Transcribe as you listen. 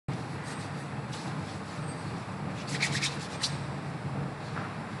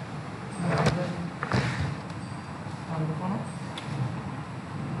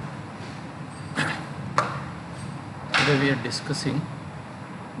Today we are discussing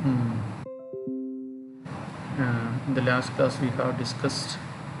in the last class we have discussed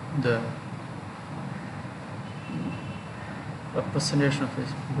the representation of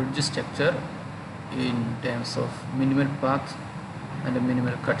a bridge structure in terms of minimal path and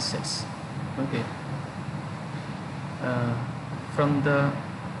minimal cut sets. Okay, from the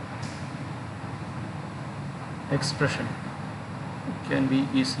expression it can be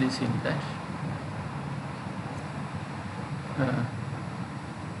easily seen that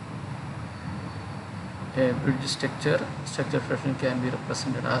a bridge structure function can be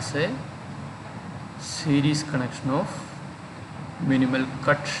represented as a series connection of minimal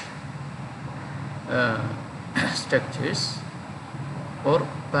cut structures or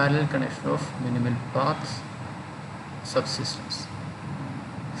parallel connection of minimal path subsystems.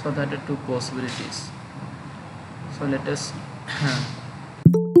 So that are two possibilities. So let us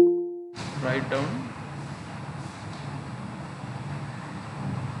write down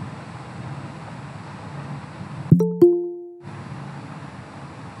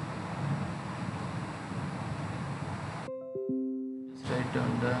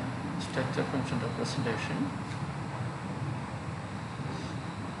the structure function representation.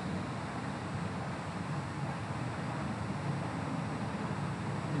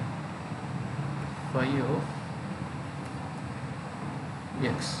 Phi of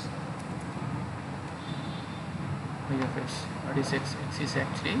x. Phi of x. What is x? X is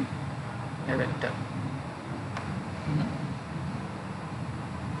actually a vector.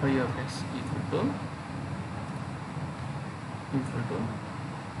 Phi of x equal to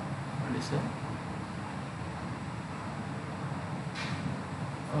what is it?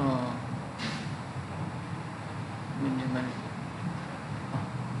 Minimal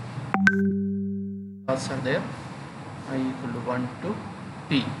paths are there. I equal to 1 to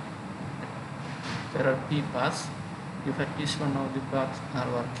p. There are p paths. If at least one of the paths are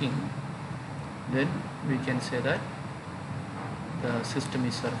working, then we can say that the system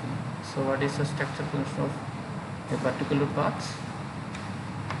is working. So what is the structure function of a particular path?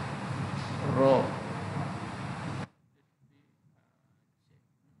 Rho.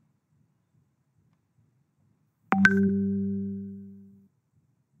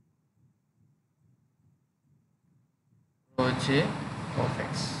 Rho j of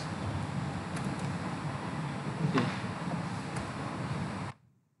x. Okay.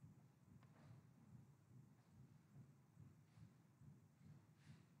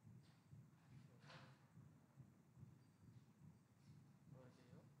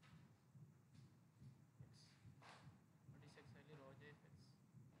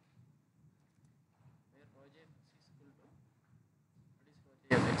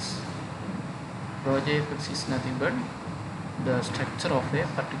 Rho j of x is nothing but the structure of a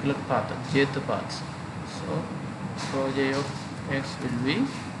particular path, jth path. So rho j of x will be,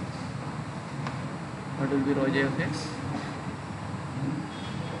 what will be rho j of x?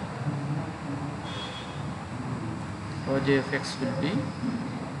 Rho j of x will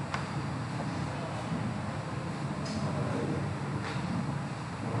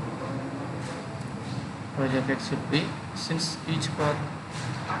be since each path,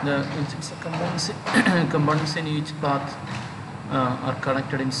 since the components in each path are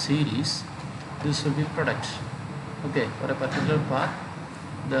connected in series, this will be product. Okay, for a particular path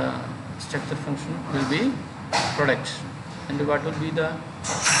the structure function will be product. And what will be the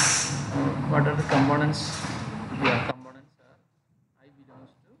what are the components? Components are I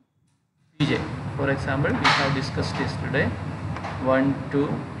belongs to pj. For example, we have discussed yesterday 1 2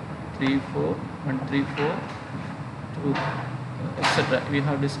 3 4 1 3 4 2 etc. We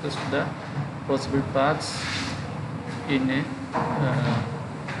have discussed the possible paths in a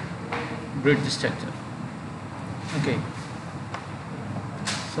bridge structure. Okay,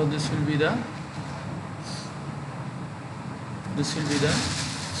 so this will be the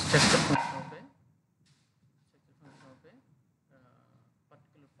structure function of a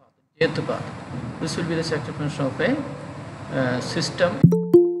particular path, jth path. This will be the structure function of a system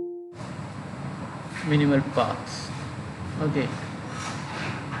minimal paths. Okay,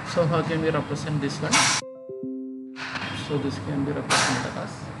 so how can we represent this one? So this can be represented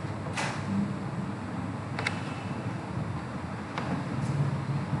as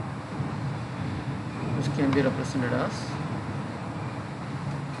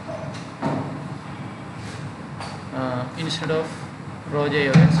instead of rho j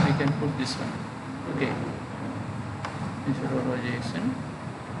of x we can put this one. Okay, instead of rho j x we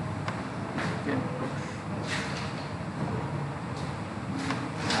can put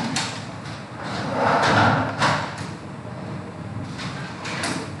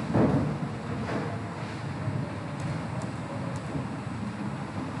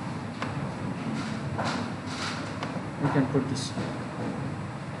can put this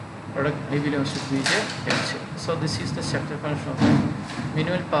product I belongs to Vj H. So this is the structure function of a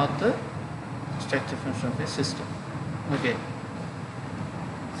minimal path structure function of a system. Okay.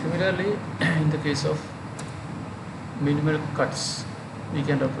 Similarly, in the case of minimal cuts, we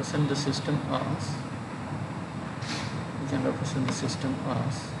can represent the system as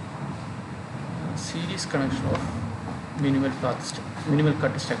series connection of minimal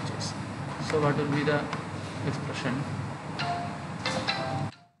cut structures. So what will be the expression?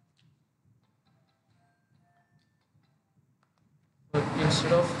 So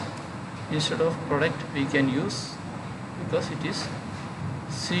instead of product we can use, because it is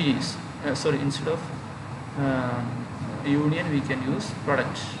series, instead of union we can use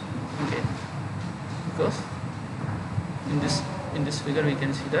product. Okay, because in this figure we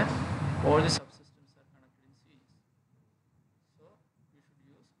can see that all the subsystems are connected in series, so we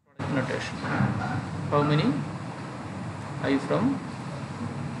should use product notation. How many I from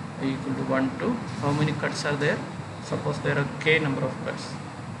I equal to 1 to how many cuts are there? Suppose there are k number of cuts.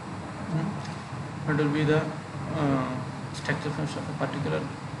 What will be the structure function of a particular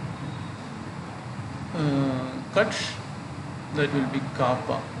cut? That will be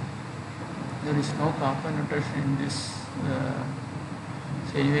kappa. There is no kappa notation in this.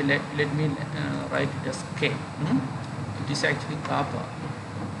 So anyway, let me write it as k. It is actually kappa.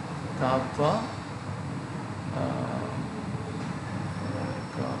 Kappa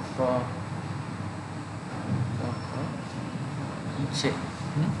J.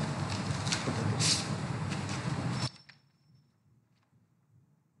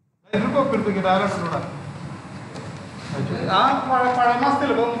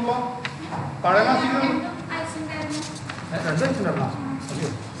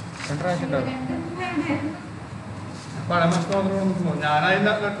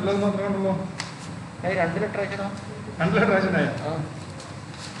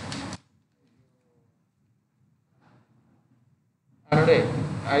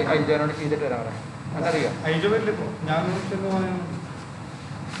 അഞ്ചാനോട് ചെയ്തിട്ട് വരാം. അതറിയാം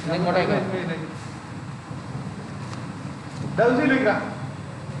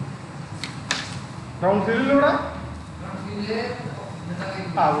ground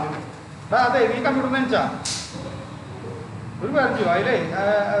അതെ നീ computer വെച്ചാ ഒരു കാര്യം അതിലേ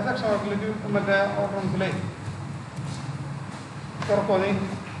section വർക്കിലേക്ക് മറ്റേ ഓട്ടോസിലേ തുറക്കോ നീ.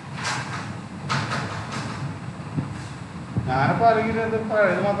 ഞാനിപ്പോ അറിയില്ല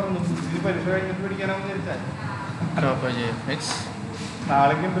പഴയത് മാത്രം ഇത് പരീക്ഷ കഴിഞ്ഞിട്ട് പിടിക്കാനാന്ന് വിചാരിച്ചാൽ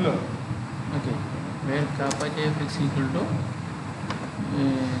നാളേക്ക് ഉണ്ടല്ലോ. Okay, where kappa jfx equal to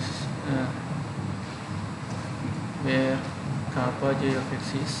where kappa jfx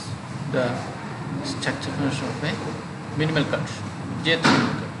is the structure function of a minimal cut, jth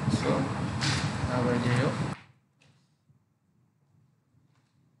minimal cut. So kappa j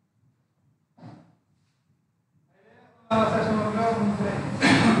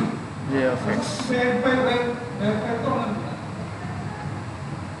of x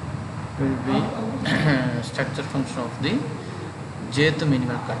will be structure function of the jth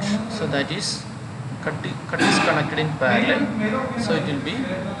minimal cut. So that is cut is connected in parallel, so it will be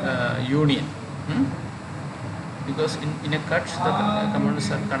union. Because in a cut the components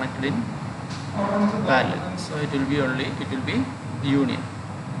are connected in parallel, so it will be union.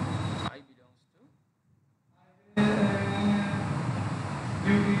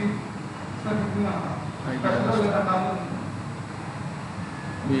 I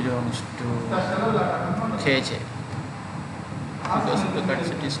belongs to kj, because the cut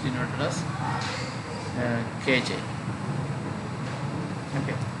set is denoted as kj.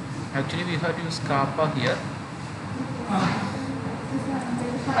 Okay, actually we have to use kappa here.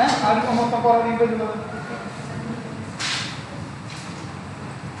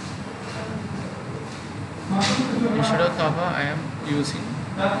 Instead of kappa I am using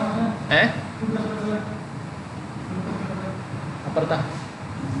അപ്പുറത്താ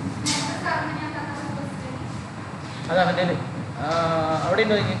അതാ മറ്റേ അവിടെ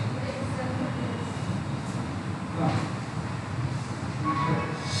ഉണ്ടോ എനിക്ക്.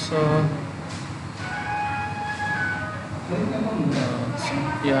 So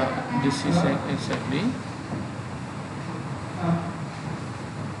yeah, this is exactly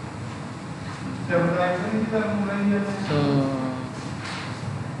so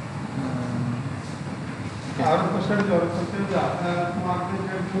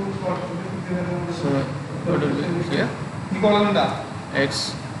so what will be here? X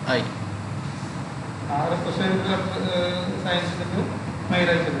I.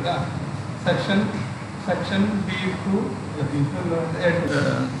 Section B2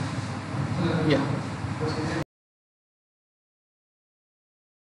 yeah.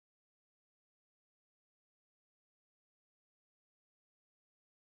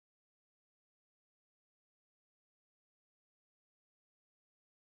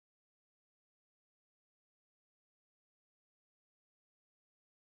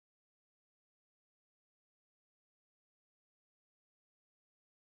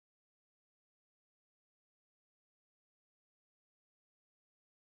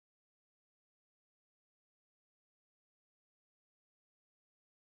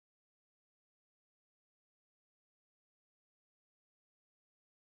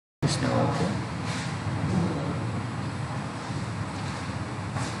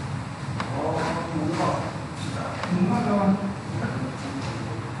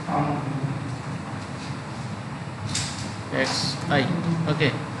 xi.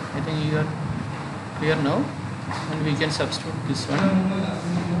 Okay, I think you are clear now, and we can substitute this one.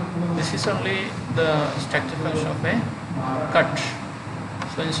 This is only the structure function of a cut.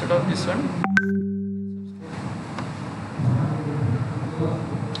 So instead of this one,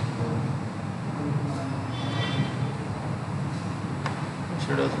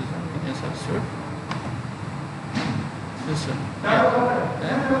 we can substitute this one.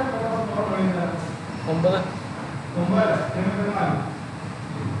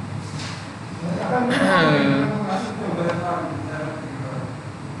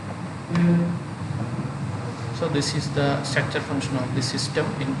 So this is the structure function of the system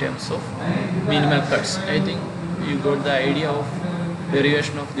in terms of minimal cuts. I think you got the idea of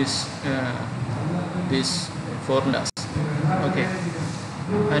derivation of this these formulas. Okay,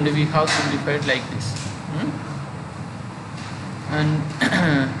 and we have simplified like this. And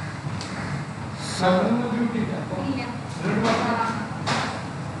so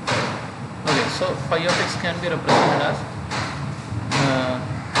okay, so phi of x can be represented as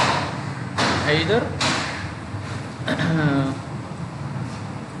either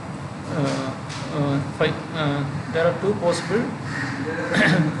there are two possible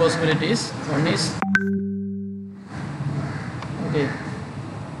possibilities. One is okay.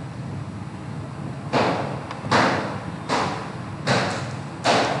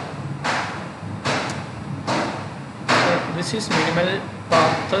 This is minimal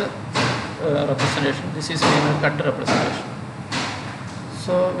path representation. This is minimal cut representation.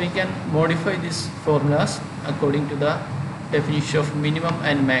 So we can modify these formulas according to the definition of minimum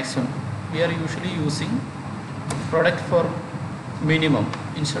and maximum. We are usually using product for minimum.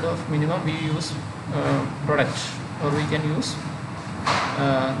 Instead of minimum, we use product, or we can use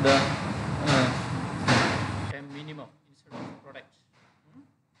the minimum instead of product.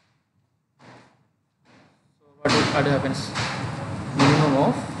 So what happens? Minimum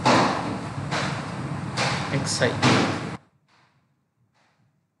of xi.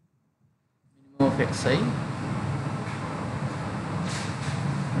 Minimum of xi.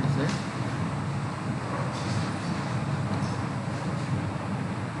 What is that?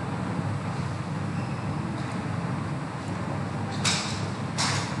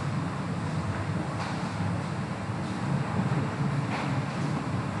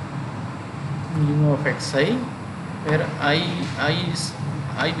 Minimum of xi, where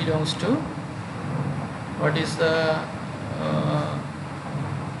I belongs to what is the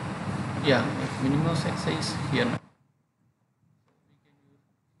minimum of xi is here now.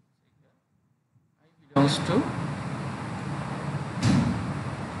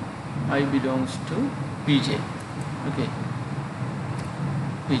 I belongs to pj. Okay,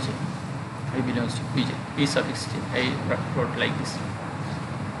 pj. I belongs to pj. P suffix j. I wrote like this.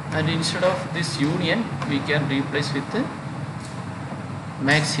 And instead of this union, we can replace with the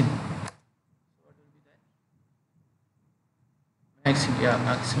maximum. What will be that? Maximum, yeah,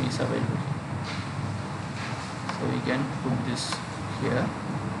 maximum is available. So we can put this here.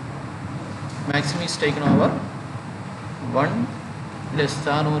 Maximum is taken over 1 less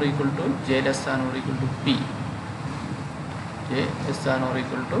than or equal to j less than or equal to p. J less than or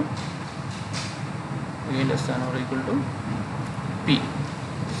equal to less than or equal to p.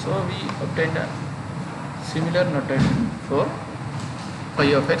 So we obtained a similar notation for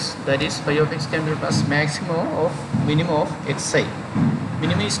phi of x. That is, phi of x can be written as maximum of minimum of xi.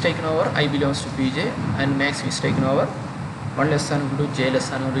 Minimum is taken over I belongs to pj, and maximum is taken over 1 less than or equal to j less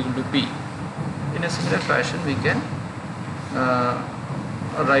than or equal to p. In a similar fashion, we can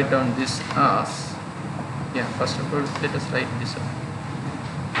write down this as, first of all, let us write this up.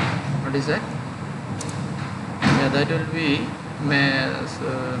 What is that? That will be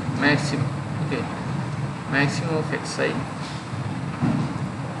maximum. Okay, maximum of xi,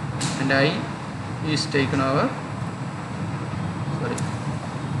 and I is taken over,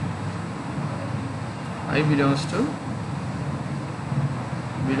 I belongs to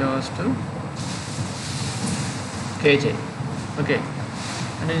kj. Okay,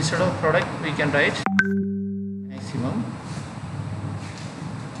 and instead of product, we can write maximum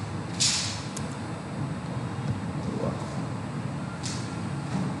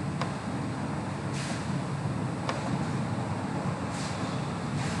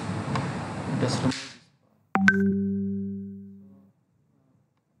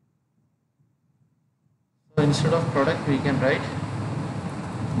So instead of product, we can write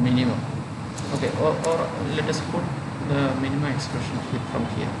minimum. Okay, or let us put the minimum expression from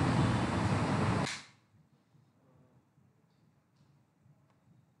here.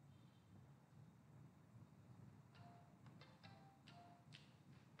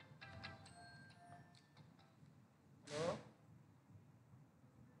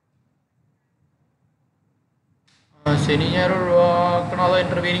 ശനി ഞായർ ഒഴിവാക്കണോ അതോ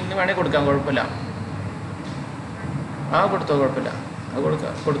ഇൻ്റർവ്യൂവിന് വേണേൽ കൊടുക്കാം, കുഴപ്പമില്ല. ആ കൊടുത്തോ, കുഴപ്പമില്ല, അത്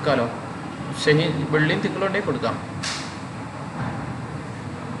കൊടുക്കാമല്ലോ. ശനി വെള്ളിയും തിങ്കളുണ്ടെങ്കിൽ കൊടുക്കാം.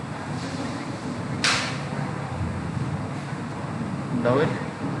 ഉണ്ടാവും.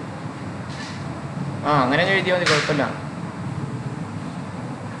 അങ്ങനെ എഴുതിയാൽ മതി, കുഴപ്പമില്ല.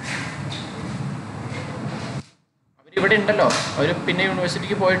 അവരിവിടെ ഉണ്ടല്ലോ, അവർ പിന്നെ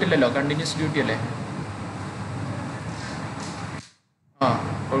യൂണിവേഴ്സിറ്റിക്ക് പോയിട്ടില്ലല്ലോ, കണ്ടിന്യൂസ് ഡ്യൂട്ടി അല്ലേ.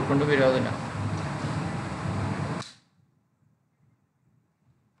 ഉൾക്കൊണ്ട് വരും, അതില്ല.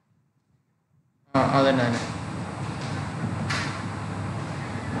 അതന്നെ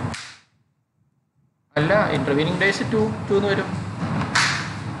അല്ല, ഇന്റർവ്യൂവിംഗ് ഡേയ്സ് 2 വരും.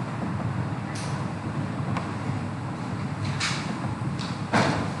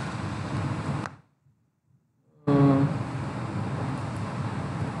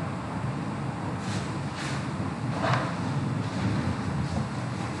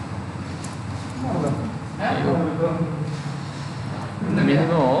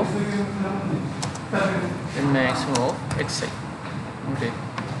 Minimum of and maximum of xi. Okay,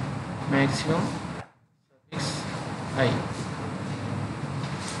 maximum suffix I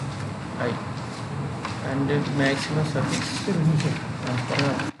and maximum suffix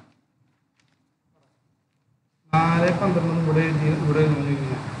 4-12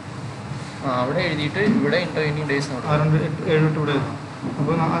 അവിടെ എഴുതിയിട്ട് ഇവിടെ ഇന്റർവ്യൂവിംഗ് ഡേയ്സ്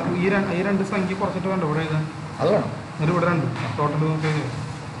അപ്പോൾ ഈ രണ്ട് സംഖ്യ കുറച്ചിട്ട് വേണ്ട ഇവിടെ എഴുതാൻ. അത് വേണം. എന്നിട്ട് ഇവിടെ രണ്ട് ടോട്ടൽ നോക്കിയത്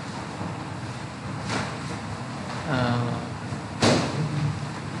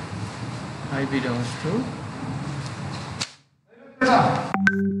I belongs to the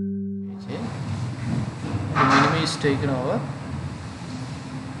minimum is taken over.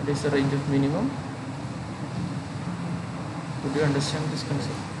 What is the range of minimum? Could you understand this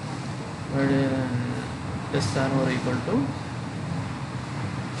concept? Less than or equal to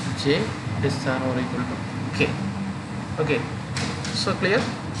j less than or equal to k. Okay, so clear.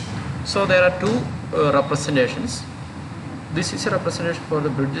 So there are two representations. This is a representation for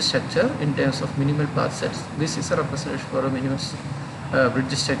the bridge structure in terms of minimal path sets. This is a representation for a minimum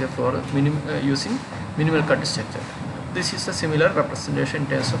bridge structure for using minimal cut structure. This is a similar representation in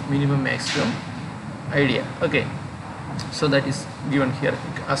terms of minimum maximum idea. Okay, so that is given here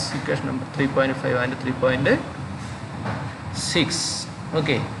as equation number 3.5 and 3.6.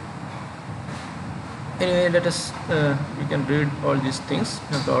 Okay, anyway, let us you can read all these things,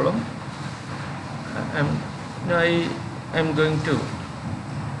 no problem. I am going to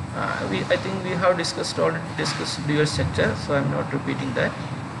I think we have already discussed dual structure, so I am not repeating that.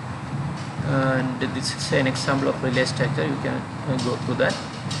 And this is an example of relay structure, you can go through that.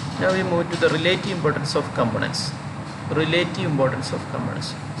 Now we move to the relative importance of components. Relative importance of components.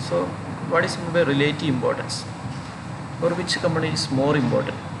 So what is meant by relative importance, or which component is more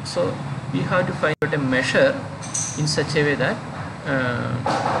important? So we have to find out a measure in such a way that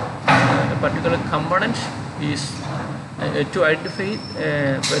a particular component is to identify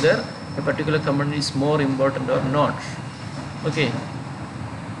whether a particular component is more important or not. Okay,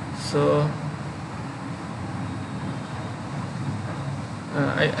 so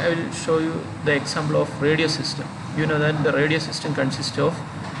I will show you the example of radio system. You know that the radio system consists of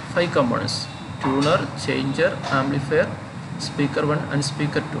 5 components: tuner, changer, amplifier, speaker 1 and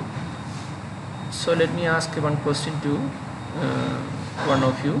speaker 2. So let me ask one question to one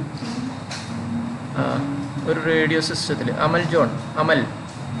of you. ഒരു radio സിസ്റ്റത്തിൽ അമൽ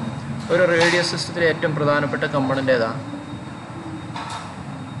ഒരു radio സിസ്റ്റത്തിലെ ഏറ്റവും പ്രധാനപ്പെട്ട component ഏതാ?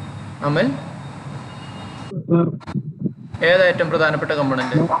 അമൽ, ഏതാ ഏറ്റവും പ്രധാനപ്പെട്ട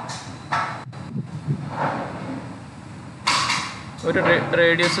കമ്പോണന്റ്? ഒരു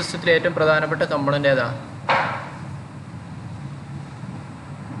റേഡിയോ സിസ്റ്റത്തിലെ ഏറ്റവും പ്രധാനപ്പെട്ട കമ്പോണന്റ് ഏതാ?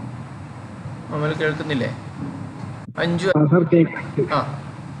 അമൽ കേൾക്കുന്നില്ലേ?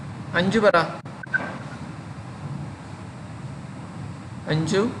 അഞ്ചു പറ.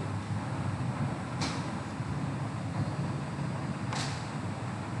 അഞ്ചു,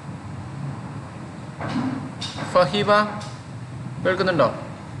 ഫഹീമ കേൾക്കുന്നുണ്ടോ?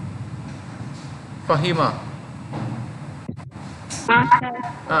 ഫഹീമ,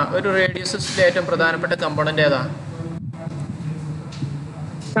 ഒരു റേഡിയോ സിസ്റ്റത്തിലെ ഏറ്റവും പ്രധാനപ്പെട്ട കമ്പോണന്റ് ഏതാ?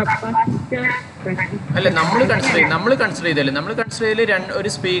 അല്ല, നമ്മൾ കൺസിഡർ ചെയ്തല്ലേ, നമ്മൾ കൺസിഡർ ചെയ്തതിൽ ഒരു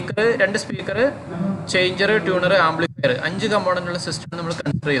speaker, 2 speaker, changer, tuner, amplifier, 5 component ഉള്ള സിസ്റ്റം നമ്മൾ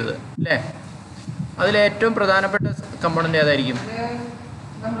കൺസിഡർ ചെയ്തത് അല്ലേ? അതിൽ ഏറ്റവും പ്രധാനപ്പെട്ട കമ്പോണന്റ് ഏതായിരിക്കും?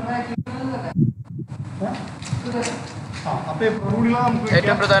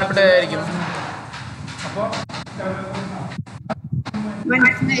 ഏറ്റവും പ്രധാനപ്പെട്ട ഏതായിരിക്കും?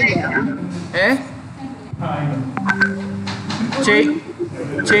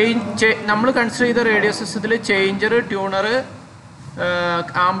 നമ്മൾ കൺസിഡർ ചെയ്ത റേഡിയോ സിസ്റ്റത്തിൽ ചേഞ്ചർ, ട്യൂണർ,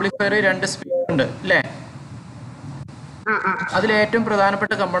 ആംപ്ലിഫയർ, 2 സ്പീക്കർ ഉണ്ട് അല്ലേ? അതിൽ ഏറ്റവും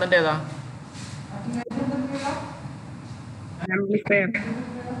പ്രധാനപ്പെട്ട കമ്പോണന്റ് ഏതാ?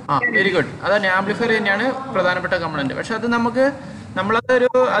 Very good. അതാണ് ആംപ്ലിഫയർ തന്നെയാണ് പ്രധാനപ്പെട്ട കമ്പോണന്റ്. പക്ഷെ അത്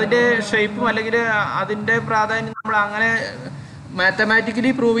നമ്മളതൊരു അതിന്റെ ഷേപ്പും അല്ലെങ്കിൽ അതിന്റെ പ്രാധാന്യം നമ്മൾ അങ്ങനെ മാത്തമാറ്റിക്കലി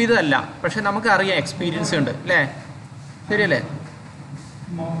പ്രൂവ് ചെയ്തതല്ല. പക്ഷെ നമുക്ക് അറിയാം, എക്സ്പീരിയൻസ് ഉണ്ട് അല്ലേ? ശരിയല്ലേ?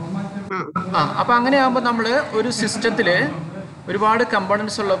 അപ്പൊ അങ്ങനെ ആകുമ്പോൾ നമ്മൾ ഒരു സിസ്റ്റത്തില് ഒരുപാട്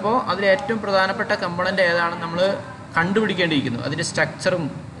കമ്പോണൻസ് ഉള്ളപ്പോൾ അതിൽ ഏറ്റവും പ്രധാനപ്പെട്ട കമ്പോണന്റ് ഏതാണെന്ന് നമ്മൾ കണ്ടുപിടിക്കേണ്ടിയിരിക്കുന്നു, അതിന്റെ സ്ട്രക്ചറും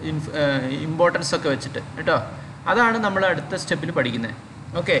ഇമ്പോർട്ടൻസ് ഒക്കെ വെച്ചിട്ട് കേട്ടോ. അതാണ് നമ്മൾ അടുത്ത സ്റ്റെപ്പിൽ പഠിക്കുന്നത്.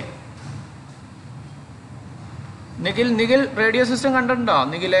 ഓക്കെ, നിഖിൽ റേഡിയോ സിസ്റ്റം കണ്ടിട്ടുണ്ടോ?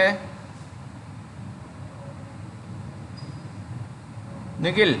 നിഖിൽ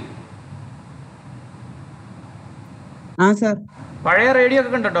പഴയ റേഡിയോ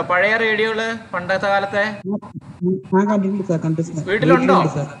ഒക്കെ കണ്ടിട്ടോ? പഴയ റേഡിയോകള് പണ്ടത്തെ കാലത്തെ വീട്ടിലുണ്ടോ?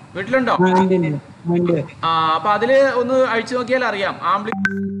 അപ്പൊ അതില് ഒന്ന് അഴിച്ചു നോക്കിയാൽ അറിയാം.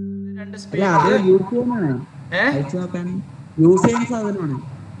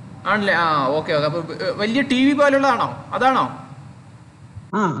 ആണല്ലേ? ഓക്കെ. അപ്പൊ വലിയ TV പോലുള്ളതാണോ? അതാണോ?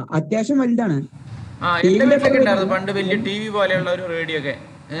 അത്യാവശ്യം വലുതാണ്. എന്റെ വീട്ടിലൊക്കെ ഉണ്ടായിരുന്നു പണ്ട് വലിയ TV പോലെയുള്ള ഒരു റേഡിയോ ഒക്കെ.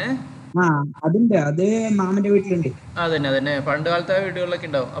 അത് മാമന്റെ വീട്ടിലുണ്ട്. അതന്നെ പണ്ട് കാലത്തെ വീടുകളിലൊക്കെ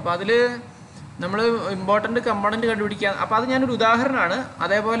ഉണ്ടാവും. അപ്പൊ അതില് നമ്മൾ ഇമ്പോർട്ടന്റ് കമ്പോണന്റ് കണ്ടുപിടിക്കാൻ, അപ്പൊ അത് ഞാനൊരു ഉദാഹരണമാണ്.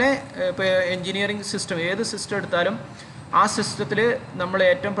 അതേപോലെ ഇപ്പൊ എഞ്ചിനീയറിംഗ് സിസ്റ്റം, ഏത് സിസ്റ്റം എടുത്താലും ആ സിസ്റ്റത്തിൽ നമ്മൾ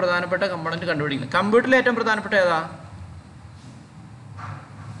ഏറ്റവും പ്രധാനപ്പെട്ട കമ്പോണന്റ് കണ്ടുപിടിക്കുന്നത്. കമ്പ്യൂട്ടറിൽ ഏറ്റവും പ്രധാനപ്പെട്ട ഏതാ?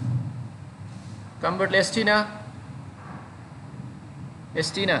 കമ്പ്യൂട്ടറിൽ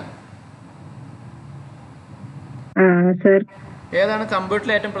എസ്റ്റീന ഏതാണ്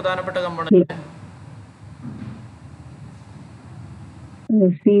കമ്പ്യൂട്ടറിലെ ഏറ്റവും പ്രധാനപ്പെട്ട കമ്പോണന്റ്?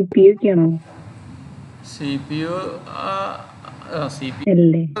 CPU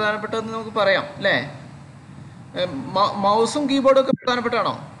പ്രധാനപ്പെട്ടതെന്ന് നമുക്ക് പറയാം അല്ലേ? മൗസും കീബോർഡും ഒക്കെ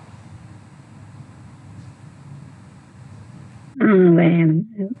പ്രധാനപ്പെട്ടാണോ?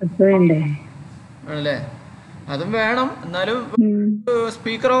 ആണല്ലേ? അതും വേണം. എന്നാലും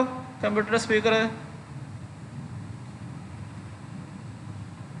സ്പീക്കറോ? കമ്പ്യൂട്ടറിന്റെ സ്പീക്കർ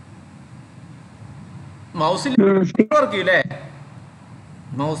മൗസിൽ വർക്ക് ചെയ്യൂലേ?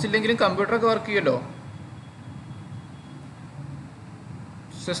 മൗസില്ലെങ്കിലും കമ്പ്യൂട്ടറൊക്കെ വർക്ക് ചെയ്യുമല്ലോ,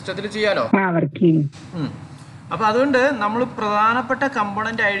 സിസ്റ്റത്തിൽ ചെയ്യാലോ. അപ്പൊ അതുകൊണ്ട് നമ്മൾ പ്രധാനപ്പെട്ട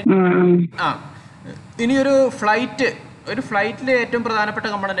കമ്പോണന്റ് ആയിട്ട് ഇനി ഒരു ഫ്ലൈറ്റിലെ ഏറ്റവും പ്രധാനപ്പെട്ട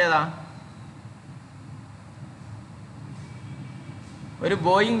കമ്പോണന്റ് ഏതാ? ഒരു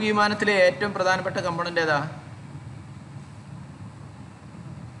ബോയിങ് വിമാനത്തിലെ ഏറ്റവും പ്രധാനപ്പെട്ട കമ്പോണന്റ് ഏതാ?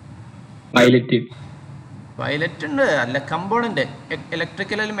 പൈലറ്റ് ഉണ്ട് അല്ല, കമ്പോണന്റ്,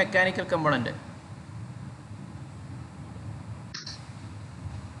 ഇലക്ട്രിക്കൽ അല്ലെങ്കിൽ മെക്കാനിക്കൽ കമ്പോണന്റ്.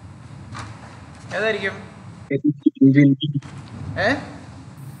 ഏതായിരിക്കും?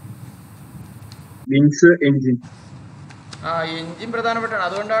 എഞ്ചിൻ പ്രധാനപ്പെട്ടാണ്.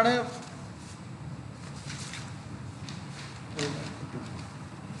 അതുകൊണ്ടാണ്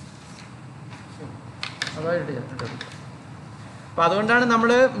അപ്പൊ അതുകൊണ്ടാണ് നമ്മൾ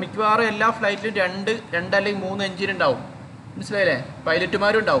മിക്കവാറും എല്ലാ ഫ്ലൈറ്റിലും രണ്ട് അല്ലെങ്കിൽ 3 എഞ്ചിൻ ഉണ്ടാവും. മനസ്സിലായില്ലേ?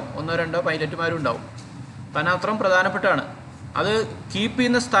 പൈലറ്റുമാരും ഉണ്ടാവും, 1-2 പൈലറ്റുമാരും ഉണ്ടാവും. കാരണം അത്രയും പ്രധാനപ്പെട്ടാണ്. അത് കീപ്പ്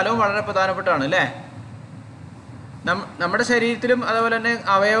ചെയ്യുന്ന സ്ഥലവും വളരെ പ്രധാനപ്പെട്ടാണ് അല്ലേ? നമ്മുടെ ശരീരത്തിലും അതേപോലെ തന്നെ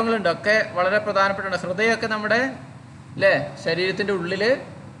അവയവങ്ങളുണ്ട്, ഒക്കെ വളരെ പ്രധാനപ്പെട്ടാണ്. ഹൃദയമൊക്കെ നമ്മുടെ അല്ലേ ശരീരത്തിൻ്റെ ഉള്ളിൽ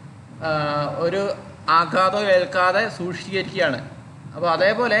ഒരു ആഘാതം ഏൽക്കാതെ സൂക്ഷിച്ചിരിക്കുകയാണ്. അപ്പോൾ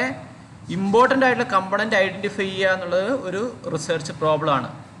അതേപോലെ ഇമ്പോർട്ടൻ്റ് ആയിട്ടുള്ള കമ്പോണൻ്റ് ഐഡൻറ്റിഫൈ ചെയ്യുക എന്നുള്ളത് ഒരു റിസർച്ച് പ്രോബ്ലം ആണ്.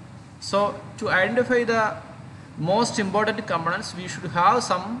 So to identify the most important components we should have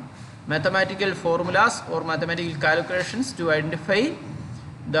some mathematical formulas or mathematical calculations to identify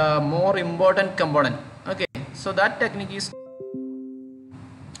the more important component. Okay, so that technique is,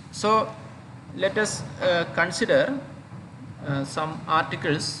 so let us consider some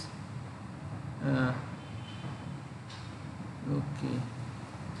articles. Okay,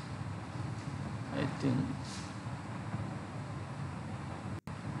 I think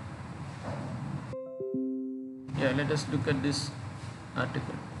let us look at this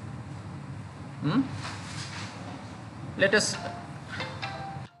article. Let us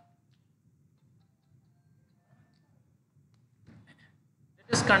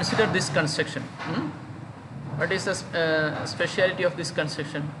consider this construction. What is the speciality of this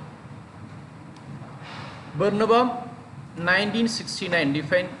construction? Birnbaum 1969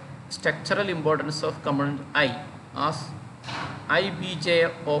 defined structural importance of component I as IBJ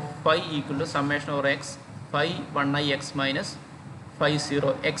of phi equal to summation over x phi 1i x minus phi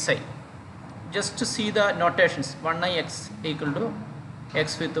 0 xi. Just to see the notations, 1i x equal to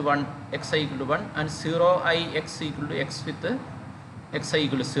x with 1, xi equal to 1, and 0i x equal to x with xi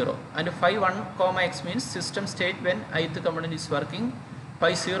equal to 0. And phi 1 comma x means system state when ith component is working.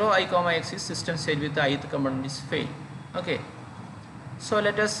 Phi 0 I comma x is system state with the ith component is failed. Okay. So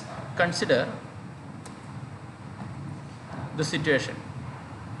let us consider the situation.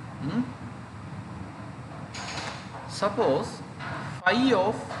 Suppose phi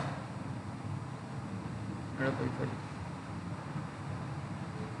of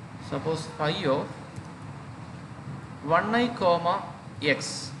suppose phi of 1i comma x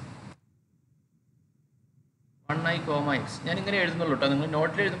 1i comma x ഞാൻ ഇങ്ങനെ എഴുതുന്നുള്ളൂ കേട്ടോ. നിങ്ങൾ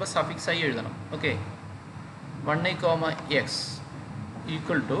നോട്ടിൽ എഴുതുമ്പോൾ suffix ആയി എഴുതണം. Okay, 1i comma x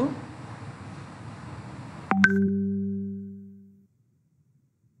equal to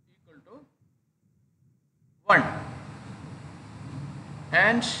equal to 1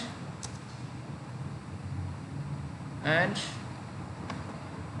 and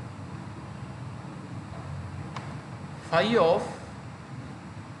phi of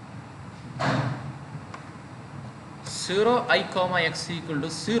 0i comma x equal to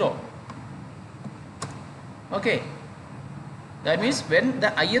 0. Okay, that means when the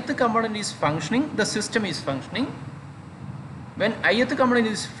ith component is functioning, the system is functioning. When ith component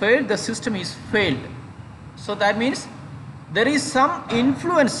is failed, the system is failed. So that means there is some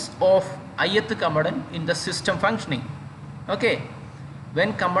influence of ith component in the system functioning. Okay, when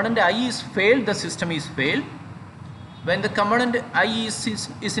component I is failed, the system is failed. When the component I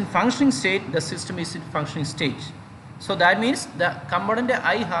is in functioning state, the system is in functioning state. So that means the component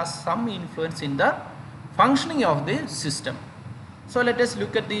I has some influence in the functioning of the system. So let us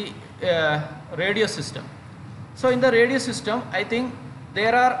look at the radio system. So in the radio system, I think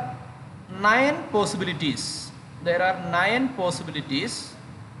there are 9 possibilities. There are 9 possibilities.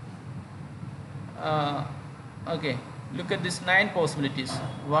 Okay, look at these 9 possibilities.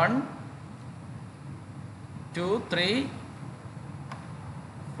 1, 2, 3,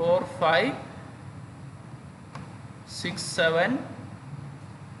 4, 5, 6, 7,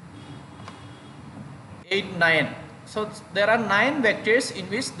 8, 9. So there are 9 vectors in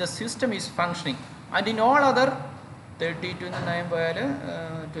which the system is functioning, and in all other 30, 29,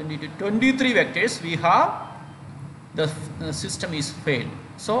 22, 23 vectors we have the system is failed.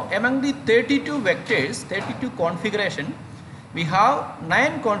 So among the 32 vectors, 32 configuration, we have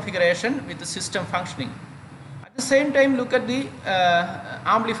 9 configuration with the system functioning. At the same time, look at the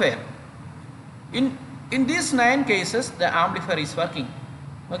amplifier. In these 9 cases, the amplifier is working.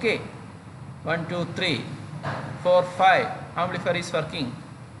 Okay, 1, 2, 3, 4, 5, amplifier is working.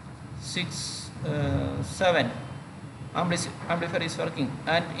 6, 7, amplifier is working,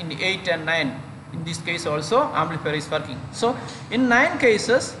 and in 8 and 9, in this case also amplifier is working. So in 9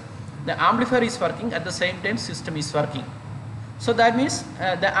 cases, the amplifier is working, at the same time system is working. So that means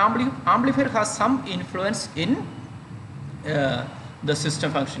the amplifier has some influence in the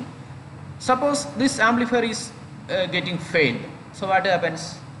system function. Suppose this amplifier is getting failed. So what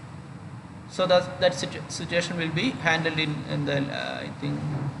happens? So that situation will be handled in the I think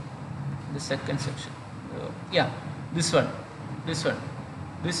the second section. Yeah, this one. This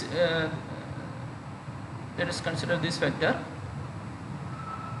let us consider this vector.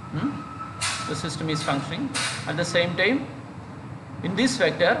 The system is functioning. At the same time, in this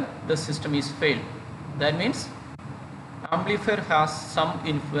vector, the system is failed. That means amplifier has some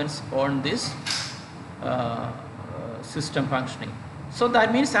influence on this system functioning. So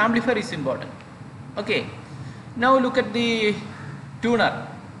that means amplifier is important. Okay, now look at the tuner.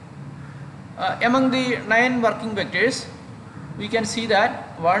 Among the 9 working vectors, we can see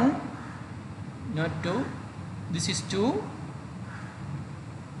that 1, not 2, this is 2,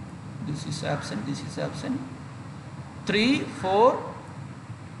 this is absent, 3, 4,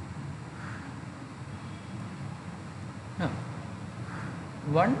 no,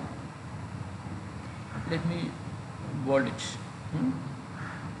 1, let me bold it,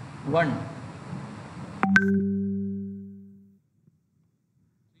 1,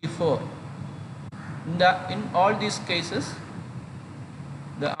 3, 4. In all these cases,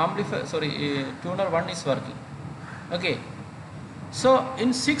 the amplifier, tuner 1 is working. Okay, so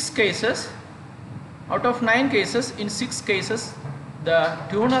in 6 cases, out of 9 cases, in 6 cases the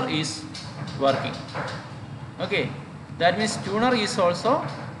tuner is working. Okay, that means tuner is also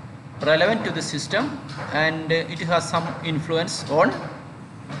relevant to the system, and it has some influence on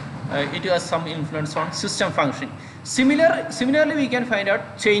system functioning. Similarly, we can find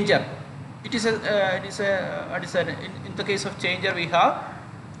out changer. In the case of changer, we have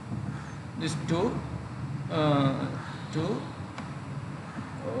this 2, 2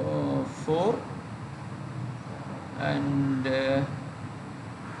 4 and 2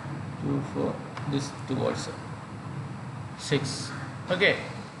 4, this 2 also 6. Okay,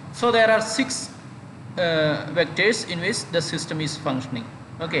 so there are 6 vectors in which the system is functioning.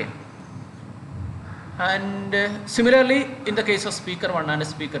 Okay, and similarly in the case of speaker 1 and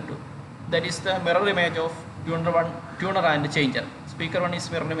speaker 2, that is the mirror image of tuner and changer. Speaker 1 is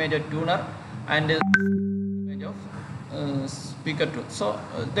mirror image of tuner and image of speaker 2. So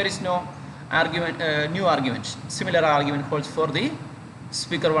there is no argument, new argument. Similar argument holds for the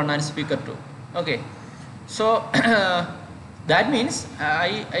speaker 1 and speaker 2. Okay, so that means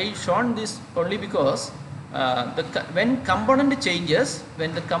I shown this only because when component changes,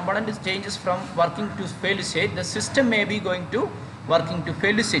 when the component changes from working to failed state, the system may be going to working to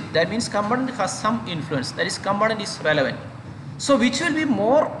failed state. That means component has some influence, that is component is relevant. So which will be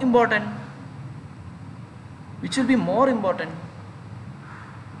more important? Which will be more important?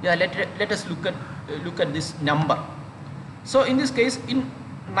 Yeah, let us look at this number. So in this case, in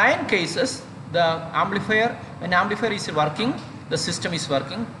 9 cases, the amplifier, when amplifier is working, the system is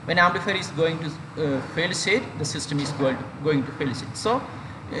working. When amplifier is going to fail state, the system is going to fail state. So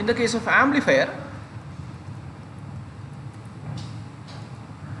in the case of amplifier,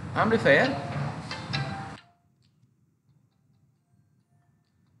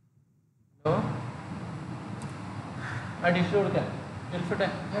 hello, additional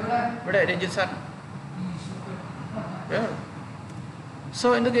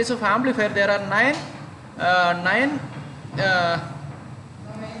so in the case of amplifier, there are 9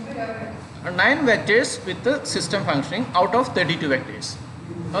 vectors with the system functioning out of 32 vectors.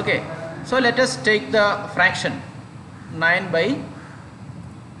 Okay, so let us take the fraction 9 by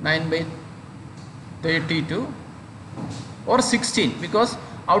 32 or 16, because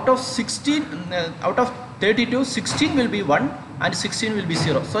out of 32, 16 will be 1 and 16 will be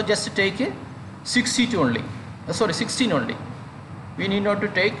 0. So just take 62 only. 16 only. We need not to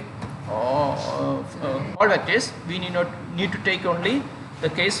take all vectors. We need to take only the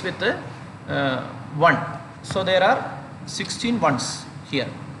case with the 1. So there are 16 ones here.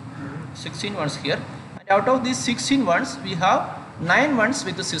 16 ones here. And out of these 16 ones, we have 9 ones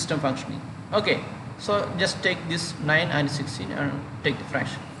with the system functioning. Okay. So just take this 9 and 16 and take the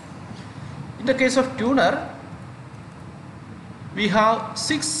fraction. In the case of tuner, we have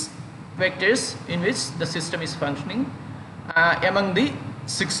 6 vectors in which the system is functioning. Among the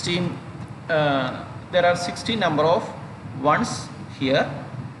 16, there are 16 number of ones here,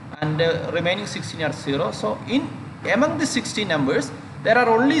 and remaining 16 are 0. So among the 16 numbers, there are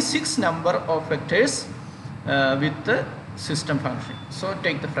only 6 number of vectors with the system function. So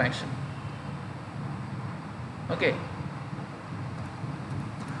take the fraction. Okay.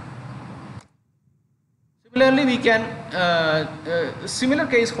 Similarly, we can similar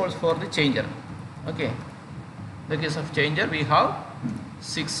case holds for the changer. Okay. The case of changer, we have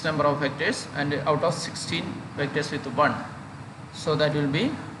 6 number of vectors, and out of 16 vectors with 1. So that will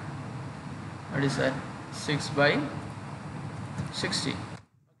be, what is that? 6 by 16.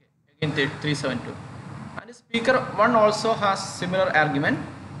 Okay. Again 372. And speaker 1 also has similar argument.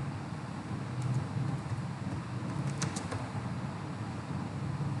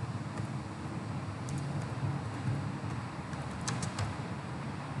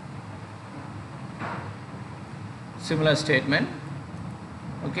 Similar statement.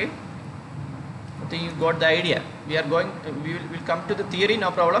 Okay, I think you got the idea. We will come to the theory,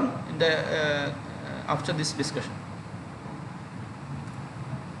 no problem, in the after this discussion.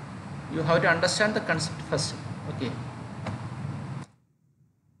 You have to understand the concept first. Okay.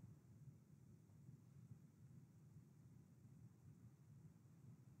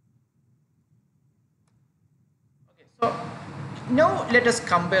 Okay, so now let us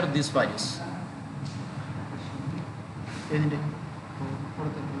compare these values.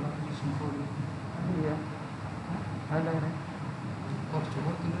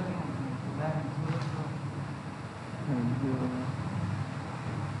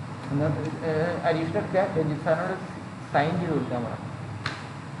 Additional sign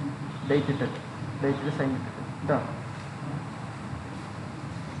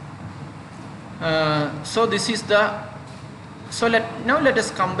so this is the, so now let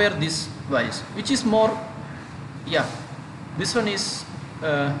us compare these values. Which is more, yeah, this one is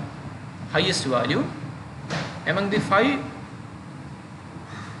highest value among the 5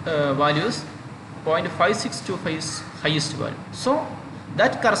 values. 0.562 is highest value, so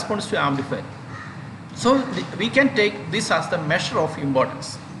that corresponds to amplifier. So we can take this as the measure of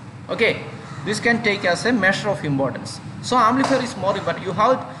importance. Okay, this can take as a measure of importance. So amplifier is more important. You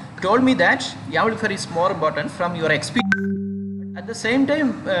have told me that amplifier is more important from your experience. At the same time,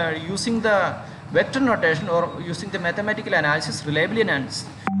 using the vector notation or using the mathematical analysis reliably enhanced,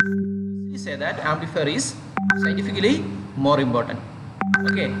 we say that amplifier is scientifically more important.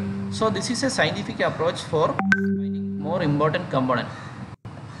 Okay, so this is a scientific approach for finding more important component.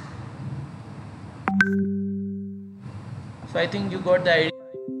 So I think you got the idea. I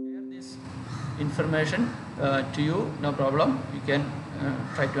share this information to you, no problem. You can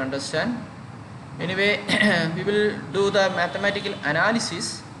try to understand. Anyway, we will do the mathematical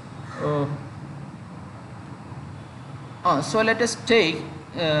analysis. So let us take.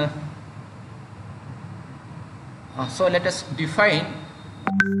 So let us define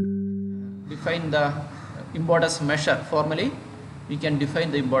the impedance measure. Formally, we can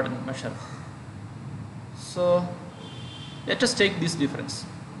define the impedance measure. So let us take this difference.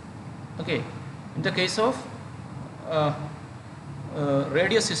 Okay, in the case of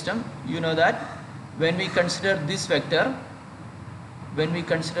radio system, you know that when we consider this vector,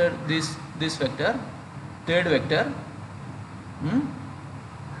 this vector, third vector,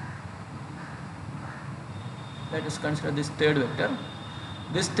 let us consider this third vector.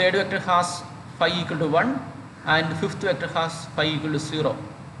 This third vector has phi equal to 1 and fifth vector has phi equal to 0.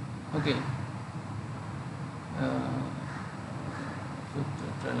 Okay.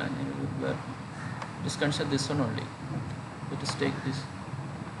 Just consider this one only. Let us take this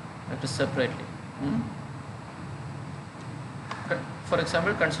vector separately. For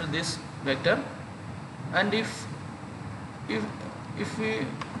example, consider this vector, and if we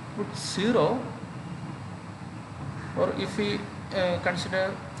put 0, or if we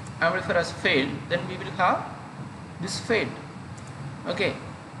consider amplifier as failed, then we will have this failed. Okay.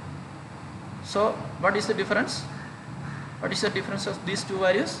 So what is the difference? What is the difference of these two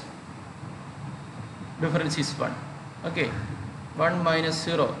values? Difference is 1. Okay. 1 minus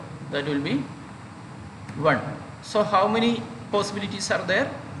 0, that will be 1. So how many possibilities are there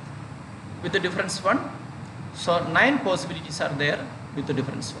with the difference 1? So 9 possibilities are there with the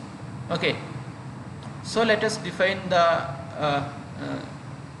difference 1. Okay. So let us define the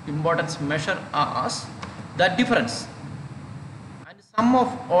impedance measure as the difference and sum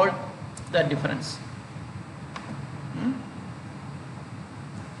of all the difference.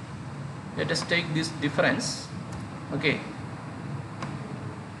 Let us take this difference. Okay.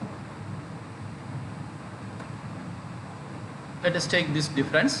 Let us take this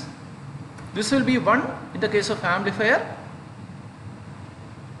difference. This will be 1 in the case of amplifier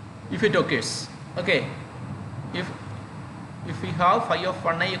if it occurs. Okay, if we have phi of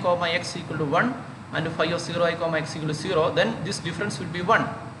 1i comma x equal to 1 and phi of 0i comma x equal to 0, then this difference will be 1.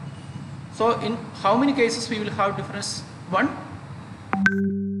 So in how many cases we will have difference 1?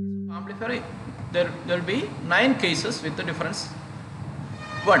 Amplifier, there will be 9 cases with the difference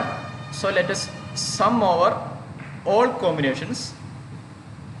 1. So let us sum over all combinations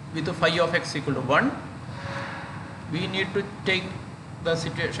with the phi of x equal to 1. We need to take the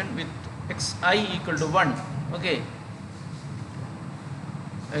situation with xi equal to 1. Okay,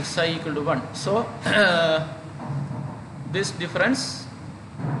 xi equal to 1. So this difference,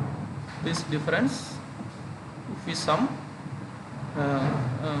 if we sum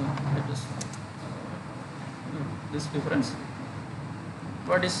this difference,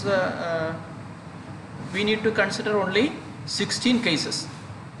 what is we need to consider only 16 cases.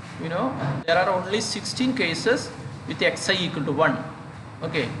 You know, there are only 16 cases with xi equal to 1.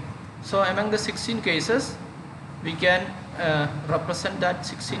 Okay, so among the 16 cases, we can represent that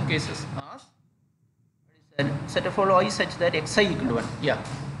 16 cases as set of all I such that xi equal to 1. Yeah,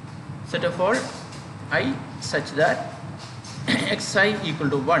 set of all I such that xi equal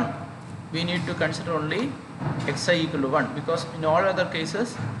to 1. We need to consider only xi equal to 1, because in all other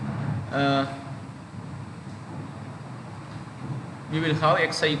cases we will have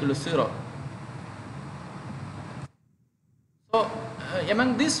xi equal to 0. So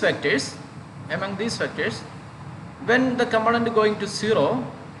among these vectors, when the component going to 0,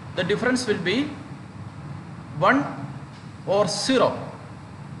 the difference will be 1 or 0,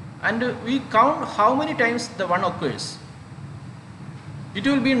 and we count how many times the 1 occurs. It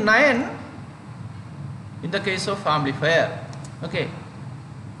will be 9 in the case of amplifier. Okay,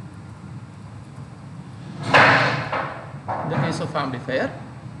 in the case of amplifier,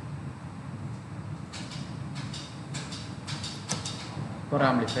 for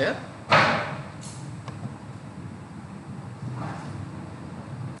amplifier,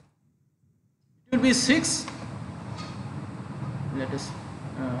 it will be 6. Let us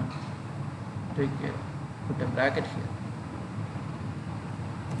put a bracket here,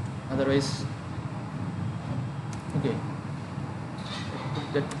 otherwise, okay,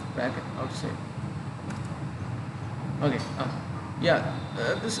 put that bracket outside. Okay. Yeah.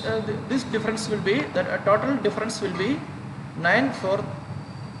 This difference will be that a total difference will be 9 for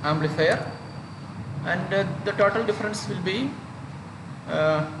amplifier, and the total difference will be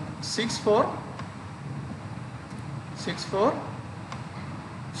 6 for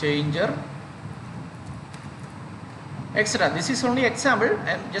changer, etc. This is only example.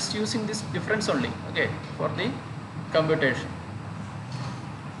 I am just using this difference only, okay, for the computation.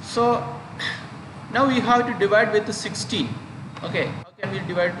 So now we have to divide with the 16. Okay, how can we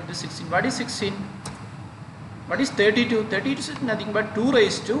divide with the 16? What is 16? What is 32? 32 is nothing but 2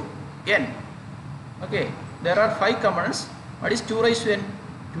 raised to n. Okay, there are 5 components. What is 2 raised to n?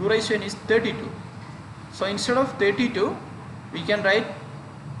 2 raised to n is 32. So instead of 32, we can write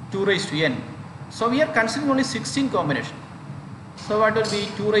 2 raised to n. So we are considering only 16 combination. So what will be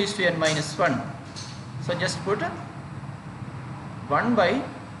 2 raised to n minus 1? So just put 1 by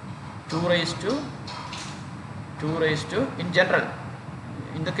 2 raised to in general.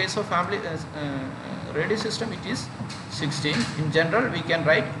 In the case of radio system, it is 16. In general, we can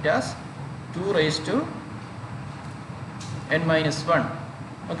write it as 2 raised to n minus 1.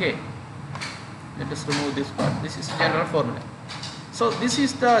 Okay, let us remove this part. This is general formula. So this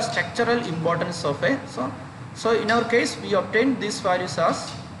is the structural importance of a. So in our case, we obtained these values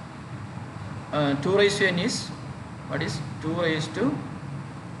as 2 raised to n is, what is 2 raised to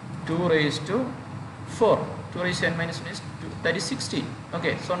 4. 2 raised to n minus 1 is 2, that is 16.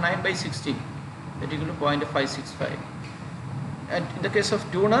 Okay, so 9 by 16, that is equal to 0.565. And in the case of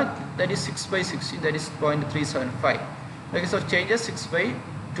tuner, that is 6 by 16, that is 0.375. In the case of changer, 6 by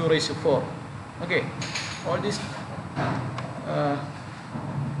 2 raised to 4. Okay, all these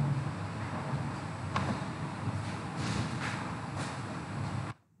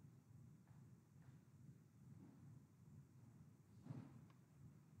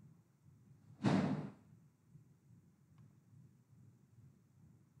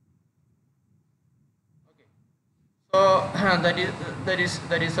so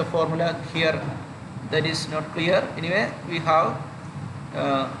that is a formula here that is not clear. Anyway, we have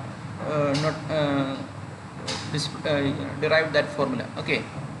derived that formula. Okay,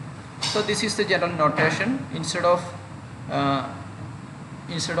 so this is the general notation. Instead of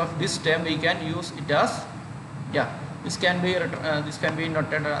this term, we can use it as, yeah, this can be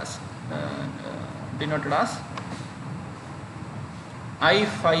noted as denoted as I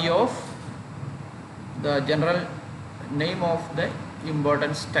phi of the general name of the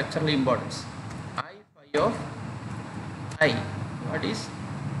importance, structural importance. I phi of I. What is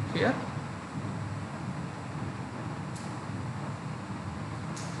here?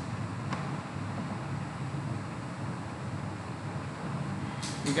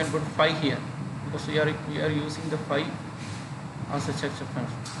 You can put phi here because we are using the phi as a structure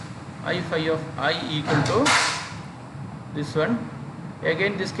function. I phi of I equal to this one.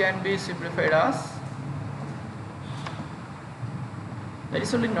 Again, this can be simplified as, that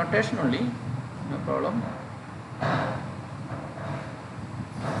is only notation only, no problem.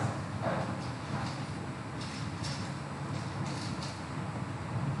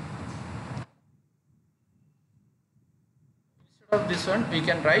 Instead of this one, we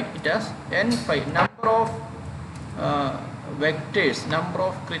can write it as n phi, number of vectors, number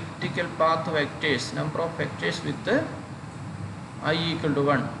of critical path vectors, number of vectors with the I equal to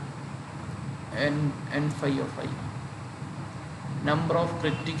 1, n phi of I. Number of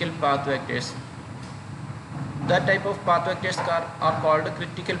critical path vectors. That type of path vectors are called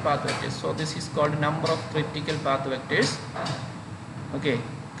critical path vectors. So this is called number of critical path vectors. Okay,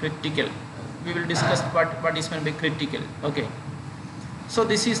 critical. We will discuss what is meant by critical. Okay. So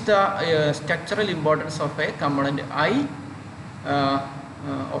this is the structural importance of a component I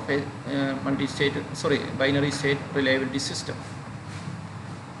of a binary state reliability system.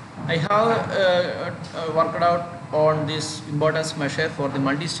 I have worked out on this importance measure for the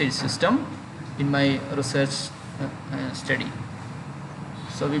multi-stage system in my research study.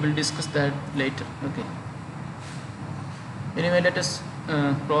 So we will discuss that later. Okay. Anyway, let us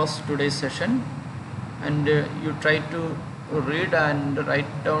close today's session, and you try to read and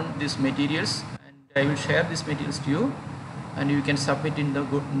write down these materials, and I will share these materials to you, and you can submit in the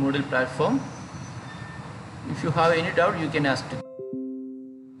Moodle platform. If you have any doubt, you can ask.